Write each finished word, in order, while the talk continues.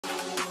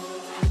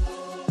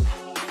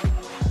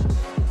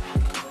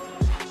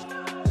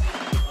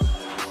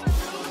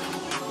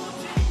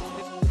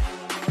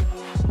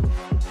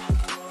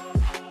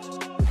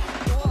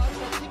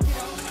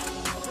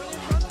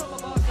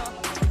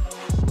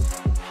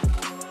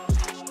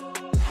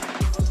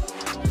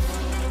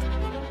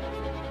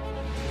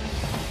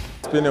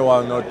been a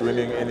while not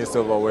winning any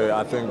silverware.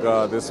 I think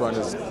this one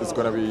is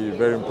going to be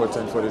very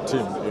important for the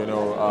team. You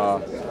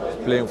know,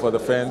 playing for the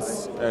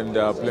fans and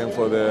playing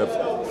for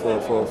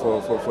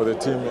the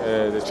team,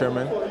 the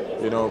chairman.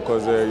 You know,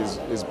 because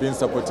he's been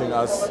supporting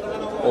us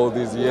all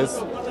these years,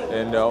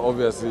 and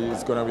obviously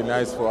it's going to be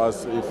nice for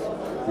us if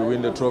we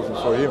win the trophy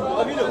for him.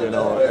 You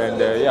know, and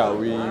yeah,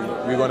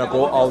 we're going to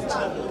go out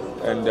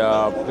and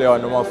play our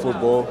normal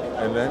football,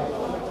 and then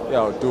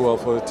yeah, do well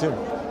for the team.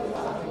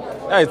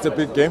 Yeah, it's a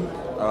big game.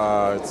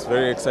 It's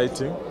very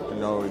exciting. You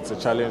know, it's a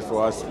challenge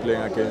for us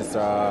playing against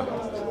our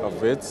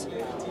vets.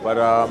 But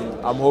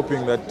I'm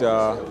hoping that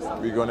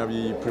we're going to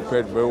be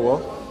prepared very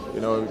well. You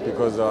know,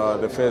 because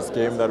the first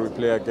game that we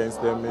play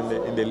against them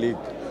in the league,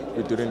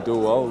 we didn't do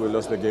well. We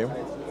lost the game.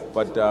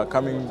 But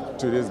coming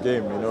to this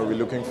game, you know, we're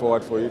looking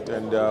forward for it,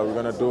 and we're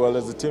going to do well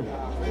as a team.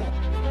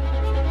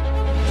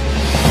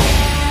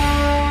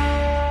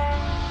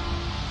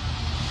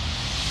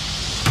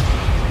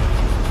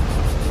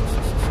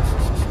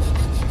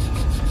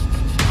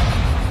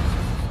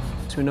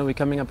 We know we're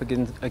coming up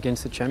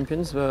against the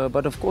champions,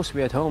 but of course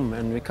we're at home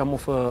and we come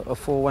off a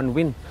 4-1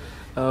 win.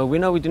 We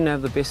know we didn't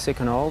have the best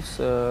second halves,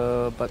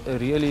 but a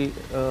really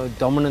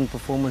dominant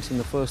performance in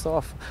the first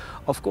half.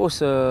 Of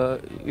course,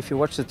 if you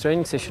watch the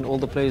training session, all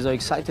the players are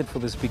excited for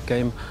this big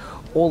game.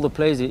 All the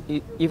players,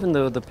 even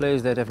the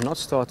players that have not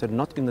started,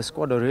 not in the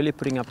squad, are really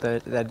putting up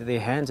their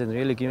hands and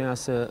really giving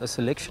us a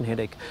selection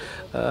headache.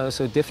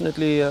 So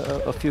definitely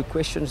a few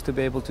questions to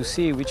be able to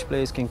see which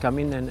players can come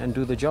in and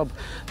do the job.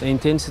 The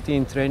intensity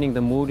in training,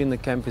 the mood in the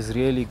camp is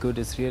really good,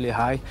 it's really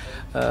high.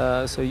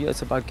 So yeah,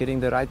 it's about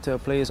getting the right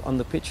players on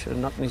the pitch,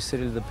 not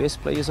necessarily the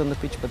best players on the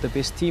pitch, but the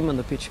best team on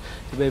the pitch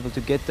to be able to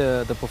get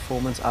the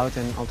performance out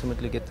and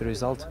ultimately get the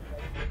result.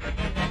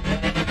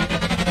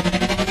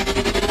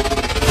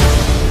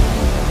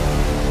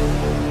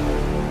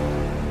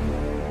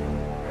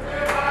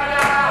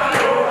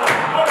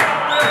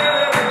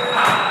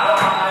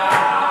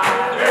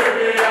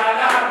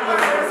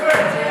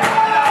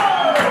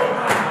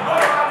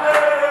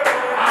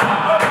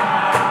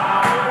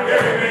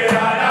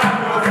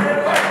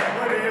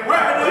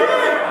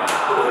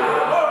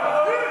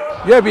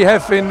 Yeah, we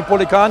have in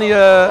Polikani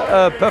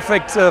a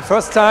perfect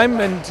first time,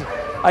 and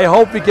I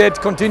hope we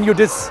continue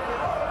this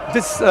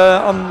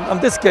on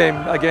this game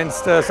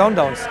against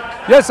Sundowns.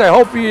 Yes, I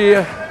hope we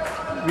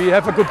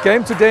have a good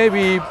game today.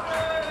 We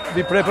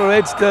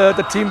preparate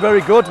the team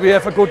very good. We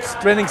have a good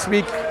training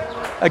week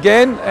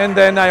again, and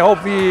then I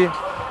hope we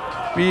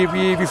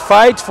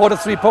fight for the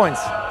 3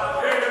 points.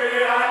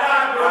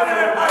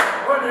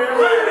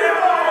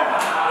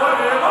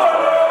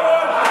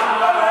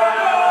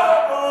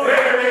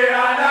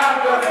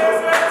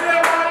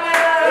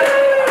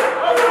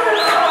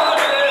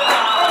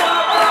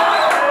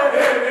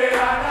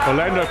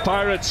 Orlando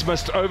Pirates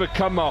must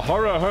overcome a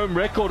horror home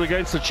record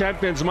against the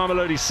champions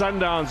Mamelodi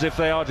Sundowns if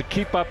they are to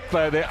keep up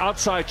their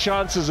outside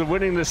chances of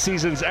winning this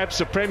season's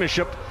ABSA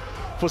Premiership.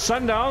 For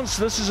Sundowns,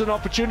 this is an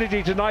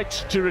opportunity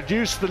tonight to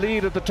reduce the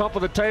lead at the top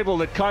of the table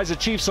that Kaizer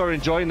Chiefs are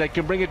enjoying. They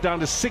can bring it down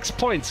to 6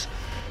 points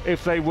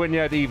if they win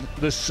yet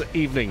this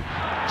evening.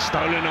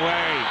 Stolen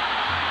away.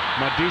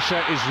 Madisha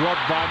is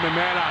robbed by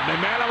Memela.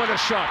 Memela with a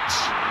shot.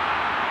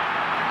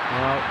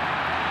 Well,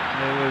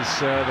 there was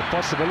the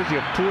possibility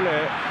of Pule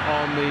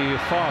on the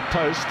far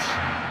post.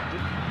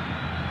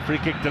 Free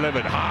kick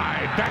delivered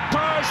high. Back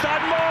post,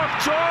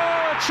 unmarked.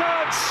 Oh,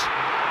 chance.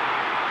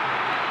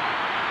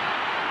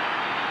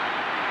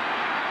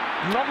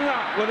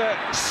 Nonga with a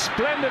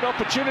splendid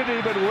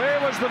opportunity, but where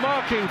was the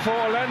marking for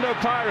Orlando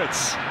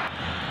Pirates?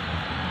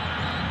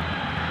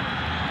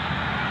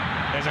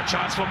 There's a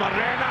chance for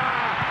Morena.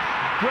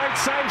 Great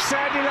save,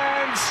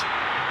 Sandylands.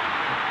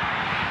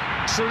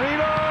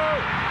 Serino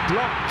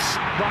blocked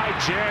by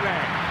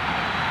Jele.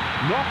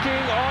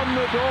 Knocking on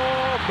the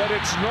door, but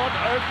it's not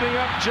opening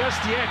up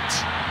just yet.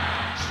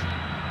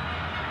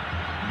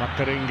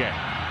 Makaringe.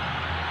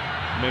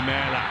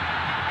 Memela.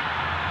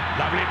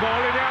 Lovely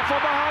ball in there for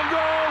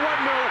Mahango.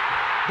 1-0.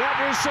 That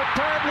is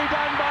superbly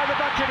done by the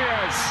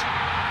Buccaneers.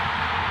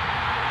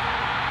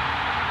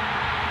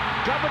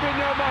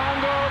 Gabadinho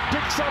Mahango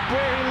picks up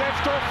where he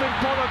left off in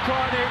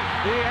Polokwane.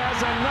 He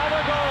has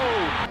another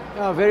goal.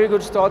 Very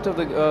good start of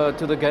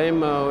to the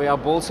game. Our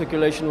ball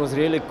circulation was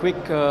really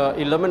quick,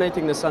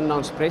 eliminating the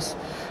Sundowns press.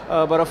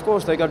 But of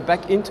course, they got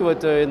back into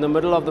it in the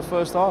middle of the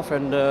first half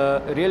and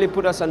really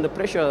put us under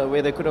pressure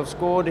where they could have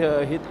scored,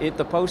 hit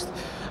the post.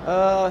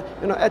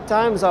 You know, at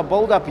times our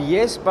build up,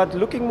 yes, but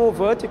looking more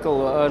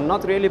vertical,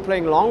 not really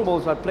playing long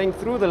balls, but playing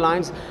through the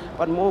lines,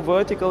 but more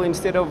vertical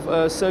instead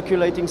of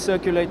circulating.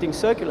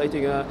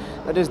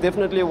 That is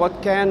definitely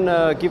what can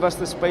give us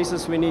the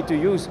spaces we need to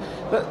use.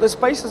 The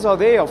spaces are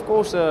there, of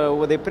course.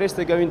 Where they press,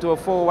 they go into a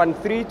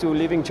 4-1-3-2,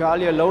 leaving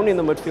Charlie alone in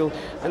the midfield,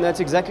 and that's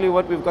exactly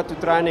what we've got to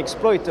try and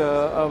exploit.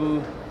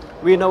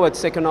 we know that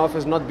second half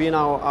has not been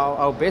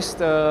our best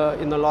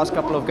in the last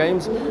couple of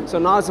games. So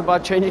now it's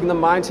about changing the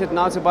mindset.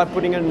 Now it's about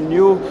putting in a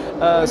new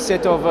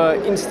set of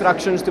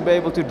instructions to be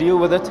able to deal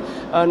with it.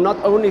 Not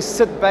only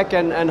sit back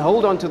and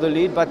hold on to the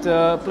lead, but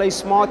play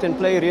smart and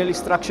play really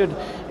structured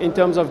in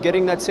terms of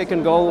getting that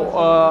second goal.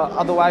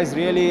 Otherwise,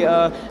 really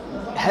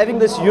having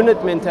this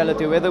unit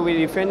mentality, whether we're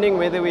defending,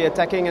 whether we're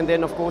attacking, and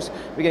then of course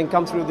we can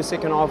come through the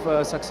second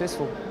half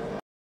successful.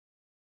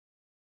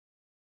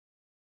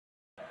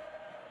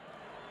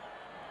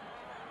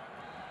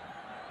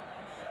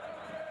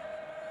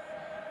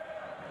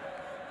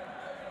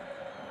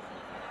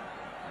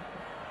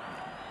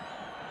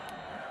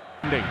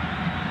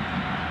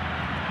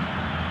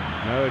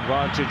 No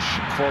advantage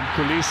from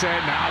Kulise.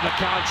 Now the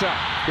counter.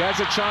 He has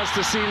a chance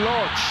to see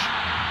Lorch.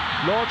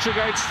 Lorch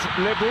against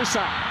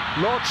Lebusa.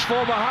 Lorch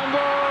for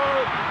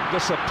Mahango.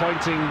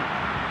 Disappointing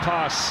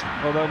pass,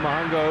 although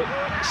Mahango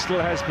still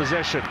has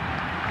possession.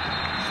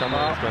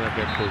 Someone's going to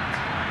get hooked.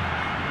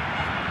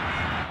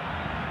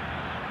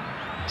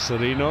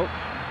 Serino,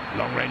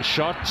 long range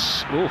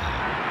shots. Ooh.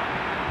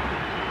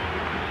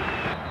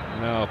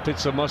 Now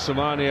Pitso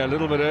Mosamani a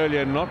little bit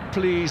earlier, not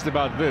pleased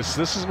about this.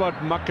 This is what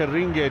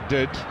Makaringe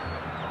did.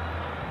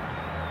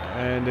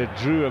 And it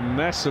drew a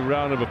massive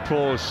round of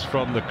applause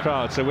from the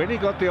crowd. So when he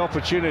got the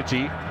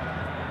opportunity,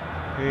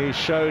 he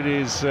showed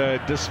his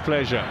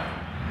displeasure.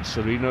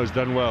 Serino's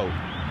done well.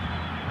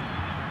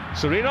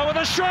 Serino with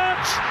a shot!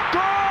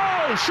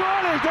 Goal!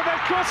 Surely, did they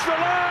cross the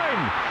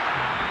line?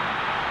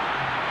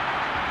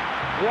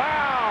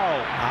 Wow!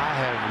 I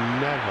have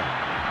never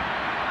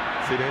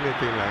seen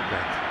anything like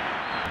that.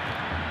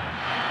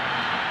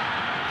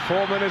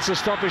 4 minutes of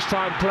stoppage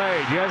time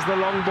played. Here's the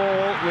long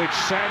ball, which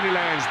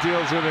Sandilands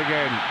deals with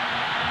again.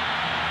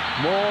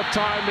 More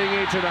time being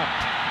eaten up.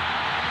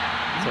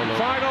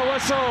 Final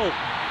whistle.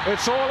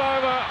 It's all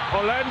over.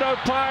 Orlando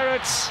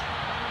Pirates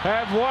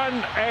have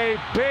won a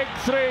big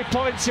 3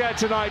 points here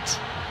tonight.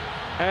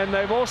 And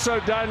they've also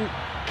done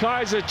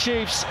Kaizer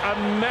Chiefs a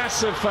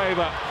massive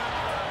favour.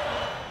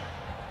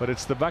 But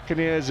it's the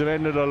Buccaneers who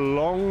ended a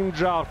long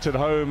drought at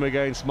home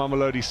against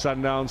Mamelodi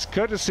Sundowns,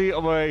 courtesy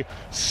of a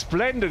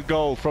splendid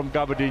goal from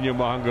Gabadinho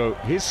Mahango.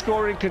 His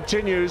scoring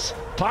continues.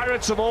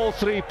 Pirates have all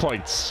 3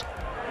 points.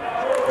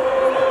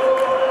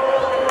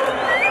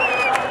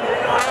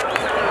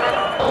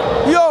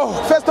 Yo,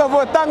 first of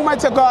all, thank my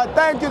God.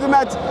 Thank you to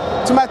my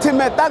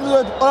teammate. Thank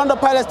you to Orlando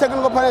Pirates,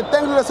 technical panel.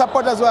 Thank you to the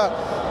support as well.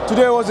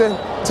 Today was a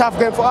tough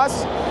game for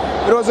us.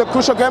 It was a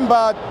crucial game,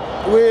 but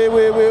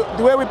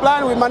the way we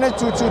planned, we managed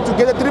to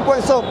get the 3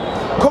 points. So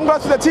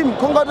congrats to the team,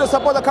 congrats to the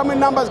support, the coming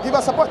numbers, give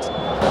us support.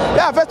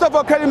 Yeah, first of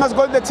all, credit must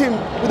go to the team.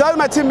 Without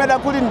my teammate, I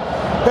couldn't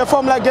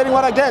perform like getting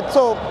what I get.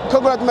 So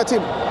congrats to my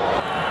team.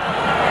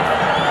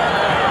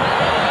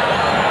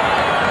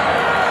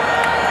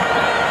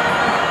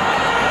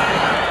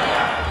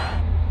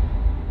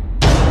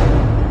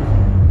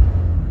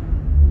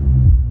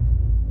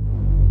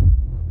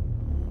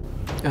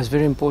 It's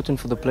very important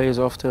for the players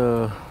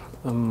after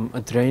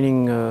a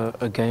draining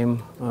a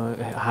game,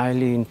 a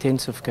highly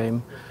intensive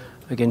game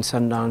against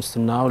Sundowns, to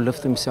now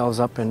lift themselves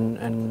up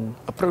and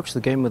approach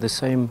the game with the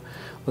same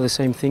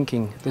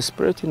thinking. The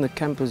spirit in the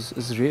camp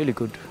is really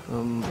good.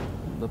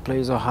 The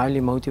players are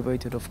highly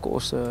motivated. Of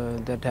course,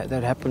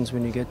 that happens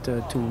when you get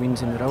 2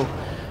 wins in a row,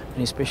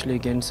 and especially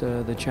against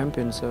the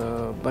champions.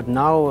 But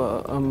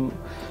now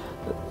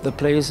the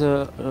players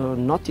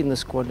not in the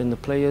squad and the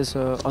players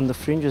on the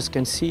fringes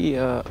can see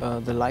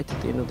the light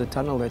at the end of the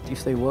tunnel, that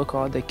if they work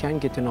hard they can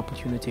get an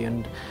opportunity,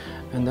 and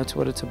that's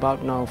what it's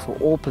about now for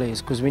all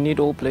players, because we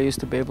need all players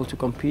to be able to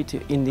compete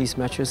in these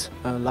matches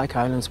like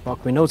Highlands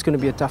Park. We know it's going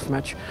to be a tough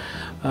match.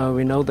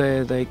 We know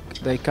they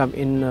come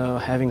in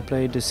having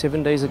played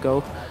 7 days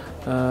ago,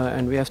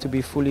 and we have to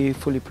be fully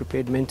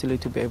prepared mentally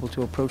to be able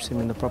to approach them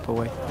in the proper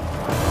way.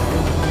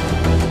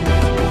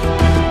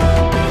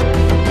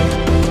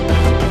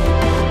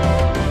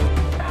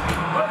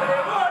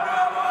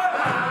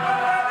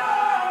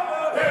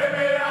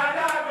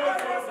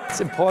 It's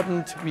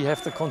important we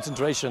have the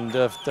concentration,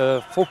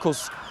 the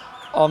focus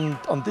on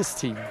this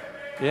team,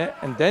 yeah.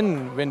 And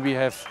then when we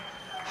have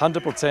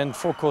 100%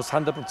 focus,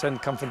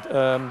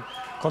 100%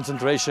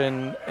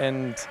 concentration,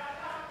 and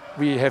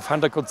we have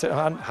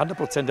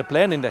 100% the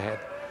plan in the head,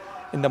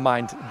 in the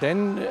mind,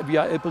 then we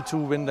are able to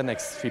win the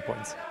next 3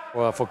 points.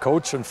 For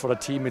coach and for the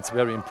team, it's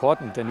very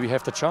important, and we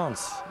have the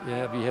chance.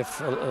 Yeah, we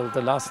have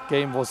the last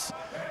game was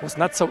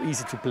not so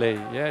easy to play.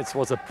 Yeah, it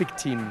was a big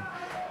team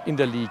in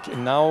the league,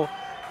 and now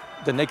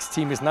the next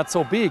team is not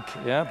so big,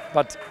 yeah.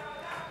 But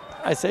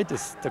I say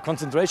this: the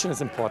concentration is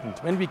important.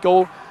 When we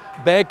go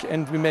back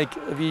and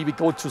we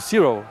go to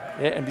 0,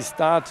 yeah, and we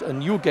start a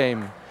new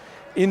game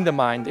in the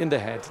mind, in the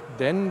head,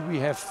 then we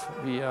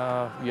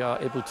are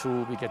able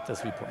to get the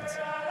 3 points.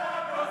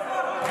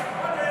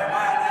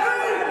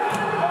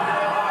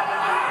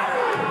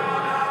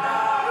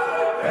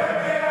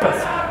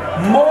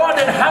 More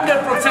than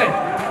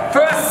 100%.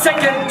 First,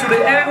 second to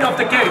the end of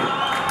the game.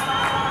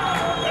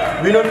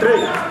 We know 3. 1,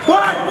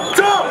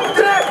 2,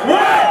 3,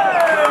 1!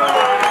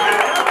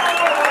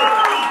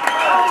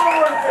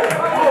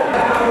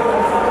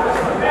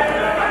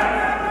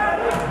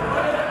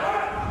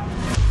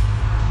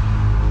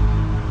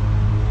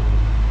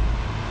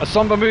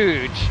 somber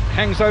mood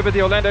hangs over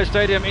the Orlando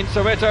Stadium in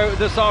Soweto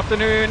this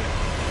afternoon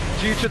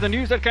due to the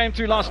news that came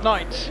through last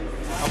night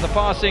of the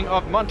passing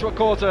of Mantua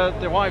Kota,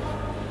 the wife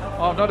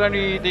of not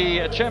only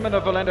the chairman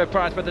of Orlando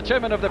Pirates but the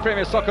chairman of the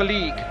Premier Soccer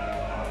League.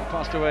 He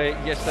passed away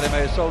yesterday.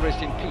 May his soul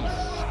rest in peace.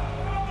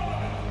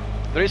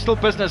 There is still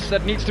business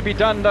that needs to be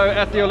done though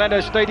at the Orlando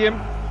Stadium.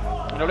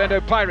 And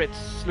Orlando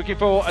Pirates looking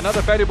for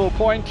another valuable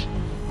point,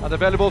 another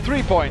valuable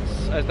 3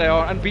 points, as they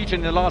are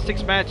unbeaten in the last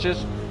 6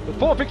 matches with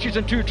 4 victories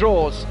and 2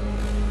 draws.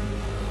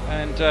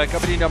 And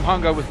Kabadini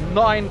Mhango with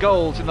 9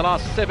 goals in the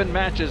last 7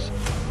 matches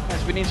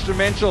has been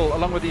instrumental,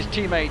 along with his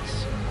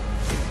teammates,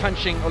 in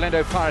punching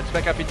Orlando Pirates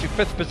back up into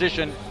 5th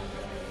position,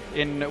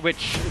 in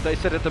which they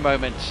sit at the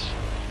moment.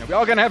 Now we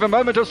are going to have a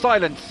moment of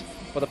silence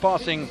for the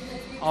passing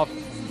of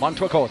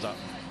Mantua Kota.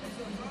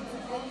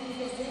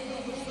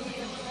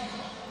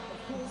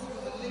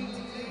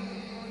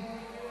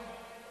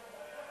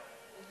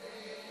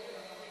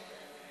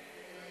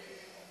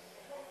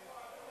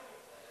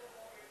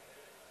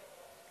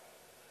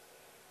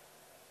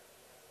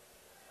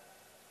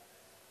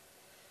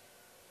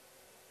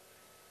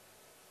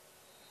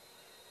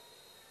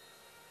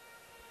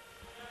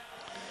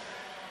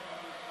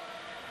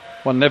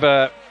 One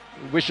never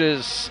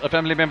wishes a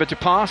family member to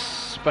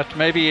pass, but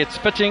maybe it's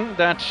fitting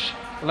that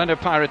Orlando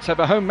Pirates have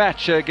a home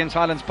match against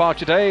Highlands Park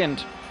today,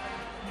 and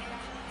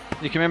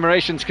the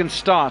commemorations can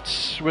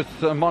start with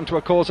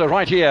Mantua Kota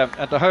right here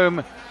at the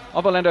home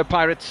of Orlando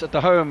Pirates, at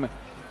the home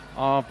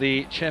of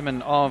the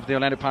chairman of the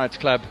Orlando Pirates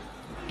Club,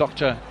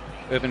 Dr.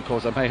 Irvin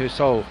Khoza. May his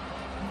soul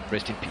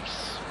rest in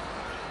peace.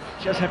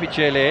 Just happy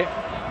Chele.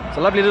 It's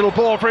a lovely little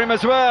ball for him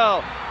as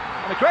well.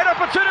 And a great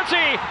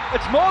opportunity.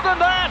 It's more than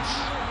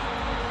that.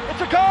 It's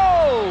a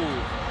goal!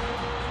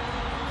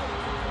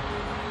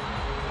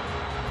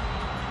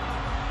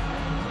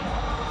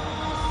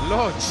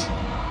 Lodge,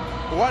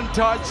 one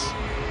touch.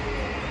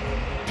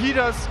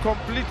 Peters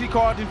completely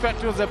caught. In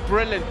fact, it was a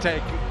brilliant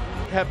take.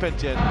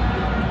 Happened yet.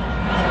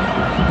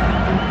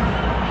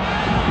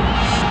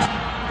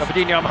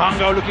 Kabadini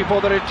Mhango looking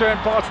for the return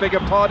pass, beg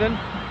your pardon.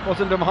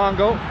 Wasn't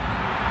Mhango.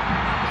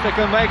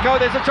 Second Mako,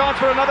 there's a chance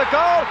for another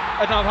goal.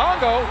 And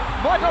Mhango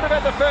might not have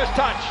had the first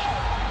touch,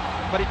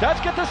 but he does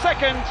get the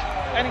second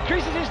and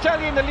increases his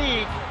tally in the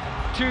league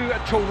to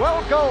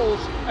 12 goals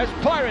as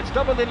Pirates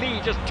double the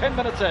lead just 10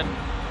 minutes in.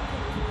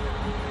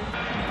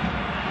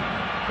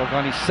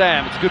 Bogani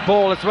Sam, it's a good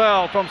ball as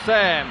well from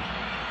Sam.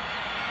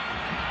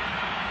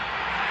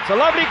 It's a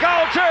lovely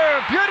goal too,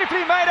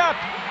 beautifully made up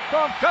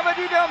from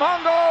Kabadini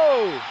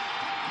Mhango.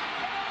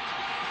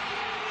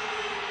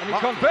 And he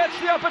converts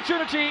the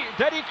opportunity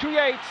that he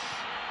creates.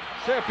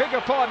 So I beg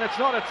your pardon, it's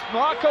not, it's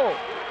Marco.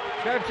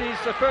 Grabs his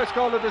first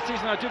goal of the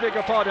season, I do beg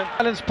your pardon.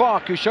 Highlands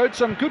Park, who showed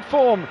some good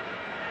form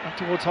up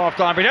towards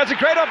half-time, but he has a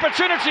great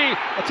opportunity.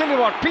 I'll tell you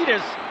what,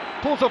 Peters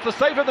pulls off the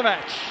save of the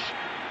match.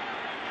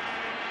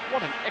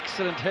 What an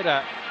excellent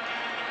header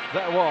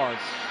that was.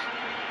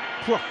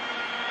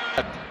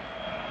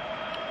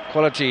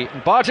 Quality.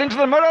 Bart into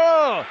the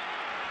middle.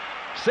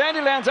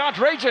 Sandyland's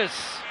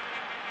outrageous.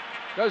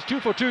 Goes 2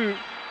 for 2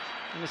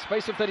 in the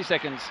space of 30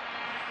 seconds.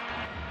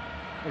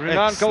 A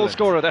renowned goal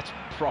scorer, that's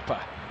proper.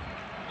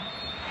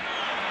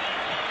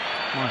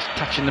 Nice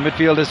touch in the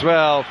midfield as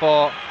well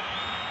for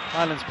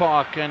Highlands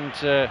Park and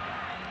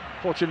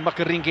Fortune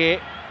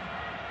Makaringe.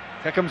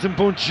 Here comes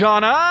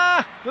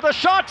Mbunjana with a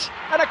shot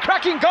and a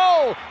cracking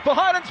goal for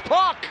Highlands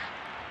Park.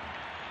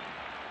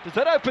 Does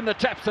that open the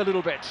taps a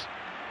little bit?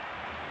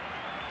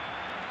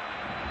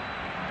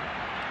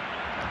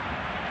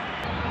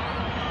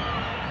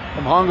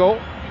 Mhango.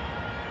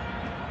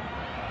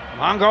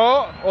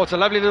 Oh, it's a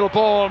lovely little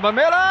ball.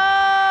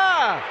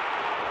 Mamela!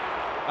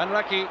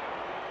 Unlucky.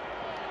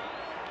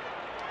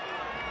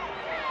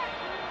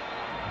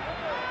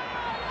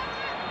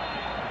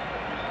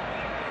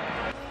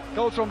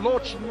 Goals from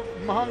Lorch,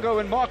 Mhango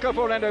and Marco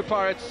for Orlando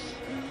Pirates.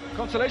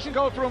 Consolation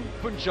goal from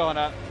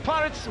Punjana.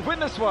 Pirates win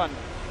this one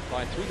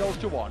by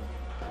 3-1.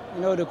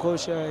 You know, the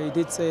coach, he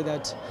did say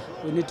that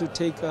we need to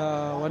take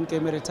one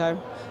game at a time.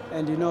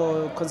 And, you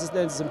know,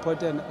 consistency is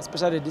important,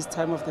 especially this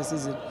time of the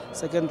season.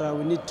 Second round,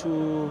 we need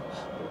to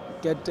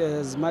get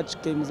as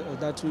much games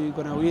that we're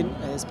going to win,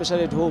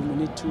 especially at home.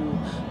 We need to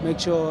make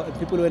sure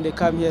people, when they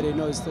come here, they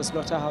know it's the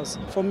slaughterhouse.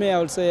 For me, I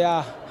would say,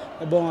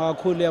 and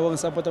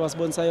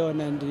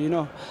you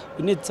know,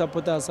 we need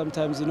supporters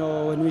sometimes. You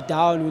know, when we're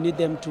down, we need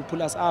them to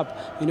pull us up.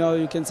 You know,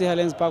 you can see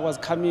Highlands Park was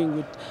coming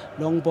with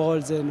long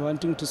balls and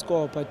wanting to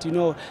score, but you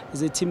know,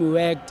 as a team we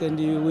worked and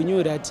we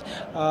knew that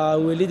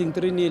we were leading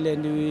 3-0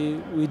 and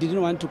we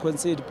didn't want to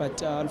concede, but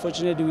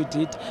unfortunately we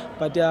did.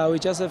 But we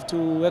just have to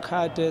work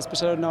hard,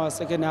 especially in our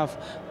second half.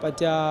 But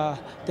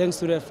thanks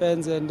to the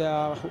fans, and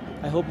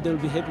I hope they'll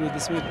be happy with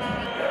this win.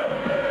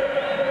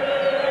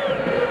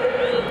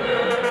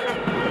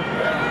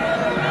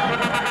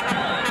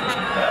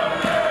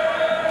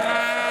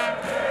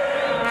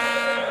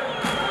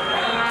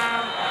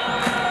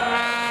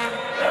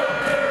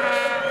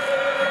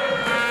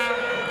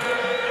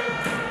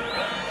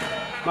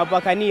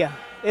 Mapakania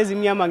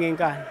ezimnyama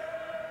ngenkani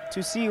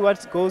to see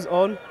what goes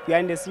on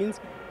behind the scenes,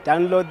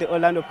 Download the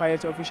Orlando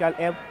Pirates official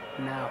app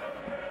now.